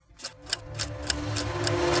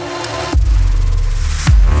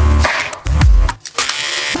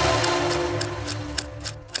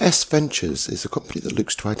S Ventures is a company that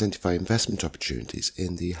looks to identify investment opportunities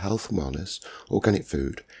in the health and wellness, organic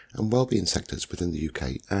food, and wellbeing sectors within the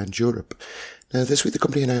UK and Europe. Now, this week the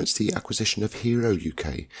company announced the acquisition of Hero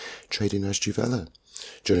UK, trading as Juvela.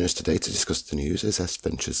 Joining us today to discuss the news is S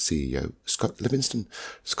Ventures CEO Scott Livingston.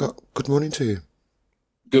 Scott, good morning to you.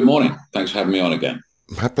 Good morning. Thanks for having me on again.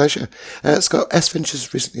 My pleasure. Scott, S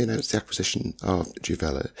Ventures recently announced the acquisition of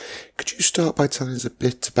Juvela. Could you start by telling us a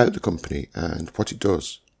bit about the company and what it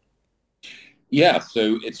does? Yeah,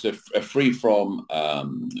 so it's a free from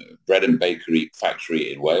bread and bakery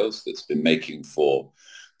factory in Wales that's been making for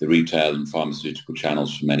the retail and pharmaceutical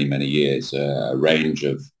channels for many, many years, a range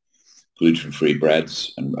of gluten-free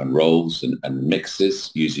breads and rolls and mixes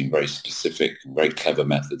using very specific and very clever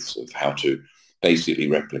methods of how to basically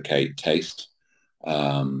replicate taste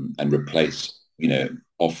and replace,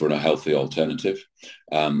 offer a healthy alternative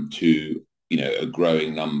to, a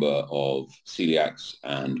growing number of celiacs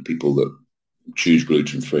and people that choose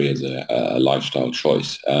gluten-free as a lifestyle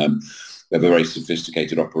choice. We have a very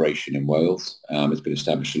sophisticated operation in Wales. It's been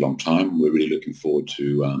established a long time. We're really looking forward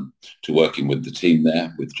to working with the team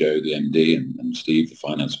there, with Joe, the MD, and Steve, the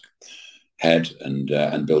finance head,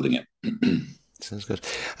 and building it. Sounds good.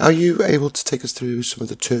 Are you able to take us through some of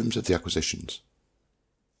the terms of the acquisitions?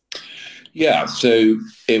 Yeah, so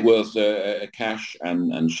it was a cash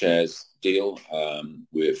and shares deal.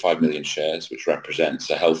 We're 5 million shares, which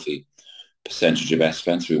represents a healthy percentage of S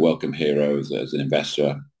Ventures. We welcome Hero as an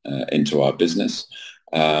investor into our business.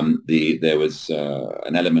 There was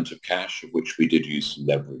an element of cash, of which we did use some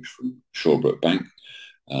leverage from Shawbrook Bank.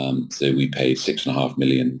 So we paid £6.5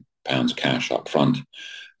 million cash up front.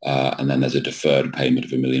 And then there's a deferred payment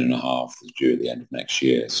of £1.5 million that's due at the end of next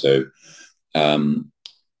year. So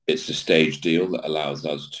it's a stage deal that allows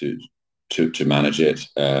us to manage it.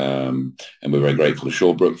 And we're very grateful to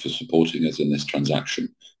Shawbrook for supporting us in this transaction.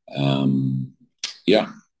 And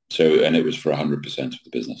it was for 100% of the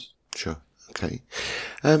business. Sure. Okay.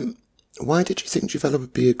 Why did you think Juvela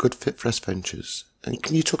would be a good fit for S Ventures? And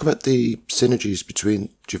can you talk about the synergies between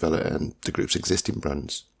Juvela and the group's existing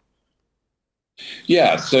brands?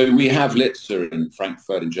 Yeah, so we have Litzer in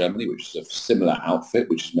Frankfurt in Germany, which is a similar outfit,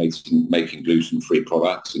 which is making gluten-free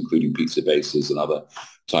products, including pizza bases and other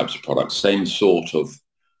types of products. Same sort of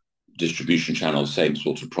distribution channels, same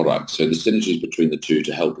sort of products. So the synergies between the two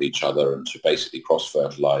to help each other and to basically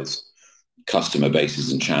cross-fertilize customer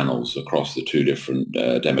bases and channels across the two different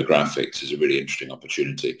demographics is a really interesting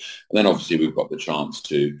opportunity. And then obviously we've got the chance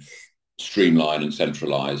to streamline and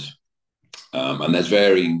centralize. And there's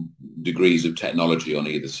varying degrees of technology on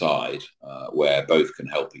either side where both can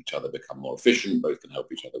help each other become more efficient, both can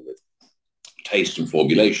help each other with taste and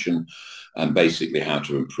formulation, and basically how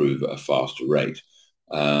to improve at a faster rate.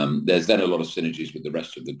 There's then a lot of synergies with the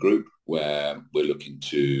rest of the group where we're looking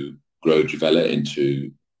to grow Juvela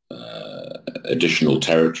into additional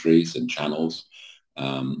territories and channels.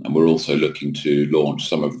 And we're also looking to launch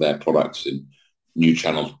some of their products in new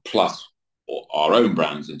channels plus our own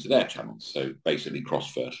brands into their channels. So basically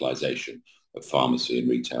cross-fertilization of pharmacy and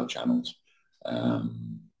retail channels.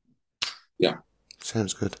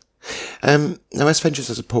 Sounds good. Now, S Ventures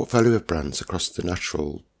has a portfolio of brands across the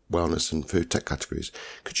natural, wellness and food tech categories.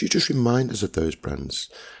 Could you just remind us of those brands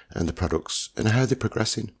and the products and how they're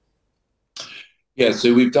progressing? Yeah,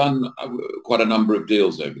 so we've done quite a number of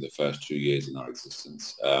deals over the first 2 years in our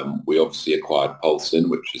existence. We obviously acquired Pulsin,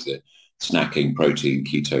 which is a snacking protein,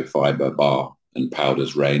 keto fiber bar and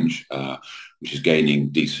powders range, which is gaining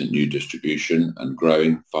decent new distribution and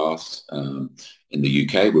growing fast in the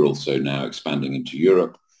UK. We're also now expanding into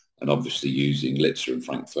Europe and obviously using Litzer in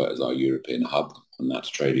Frankfurt as our European hub, and that's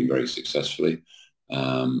trading very successfully.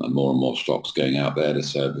 And more stocks going out there to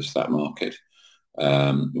service that market.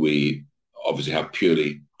 We obviously have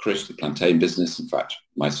Purely Crisp, the plantain business. In fact,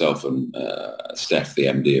 myself and Steph, the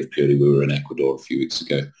MD of Purely, we were in Ecuador a few weeks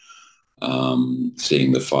ago,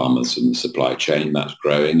 seeing the farmers and the supply chain. That's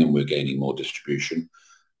growing and we're gaining more distribution.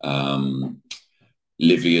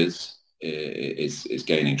 Livia's is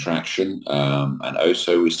gaining traction. And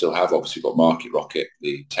also we still have obviously got Market Rocket,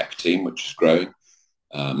 the tech team, which is growing.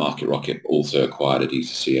 Market Rocket also acquired a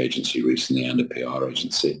D2C agency recently and a PR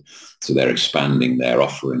agency. So they're expanding their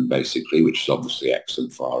offering basically, which is obviously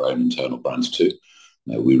excellent for our own internal brands too.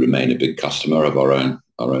 We remain a big customer of our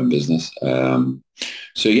own business.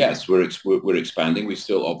 So yes, we're expanding. We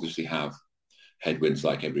still obviously have headwinds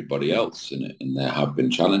like everybody else, and there have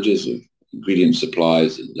been challenges of ingredient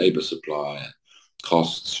supplies and labour supply,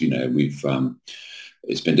 costs.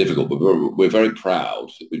 It's been difficult, but we're very proud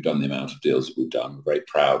that we've done the amount of deals that we've done. We're very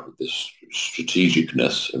proud of the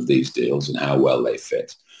strategicness of these deals and how well they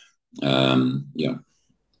fit.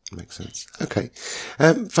 Makes sense. Okay.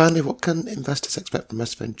 Finally, what can investors expect from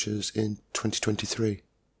S Ventures in 2023?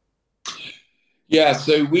 Yeah,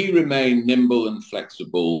 so we remain nimble and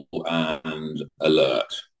flexible and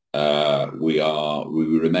alert. We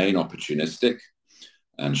remain opportunistic,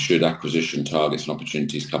 and should acquisition targets and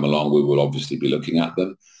opportunities come along, we will obviously be looking at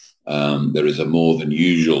them. There is a more than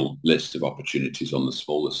usual list of opportunities on the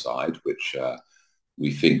smaller side, which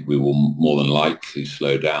we think we will more than likely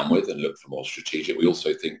slow down with and look for more strategic. We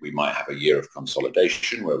also think we might have a year of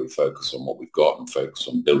consolidation where we focus on what we've got and focus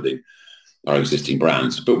on building our existing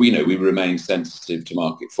brands. But we remain sensitive to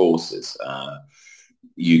market forces.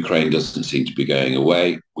 Ukraine doesn't seem to be going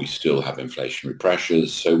away. We still have inflationary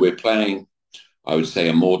pressures. So we're playing, I would say,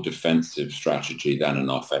 a more defensive strategy than an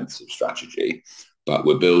offensive strategy. But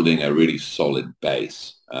we're building a really solid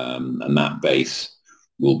base, and that base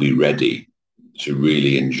will be ready to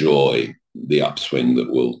really enjoy the upswing that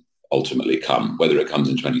will ultimately come. Whether it comes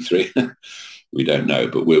in 23, we don't know.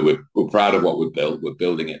 But we're proud of what we've built. We're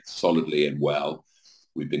building it solidly and well.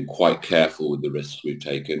 We've been quite careful with the risks we've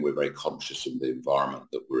taken. We're very conscious of the environment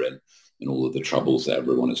that we're in and all of the troubles that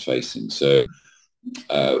everyone is facing. So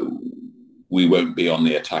we won't be on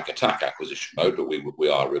the attack acquisition mode, but we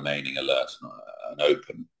are remaining alert and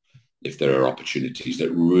open if there are opportunities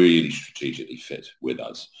that really strategically fit with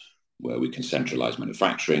us, where we can centralize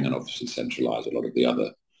manufacturing and obviously centralize a lot of the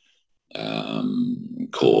other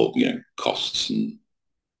core, costs and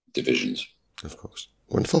divisions. Of course.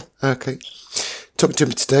 Wonderful. Okay. Talking to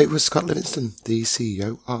me today was Scott Livingston, the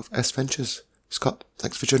CEO of S Ventures. Scott,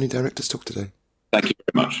 thanks for joining Directors Talk today. Thank you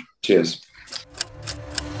very much. Cheers.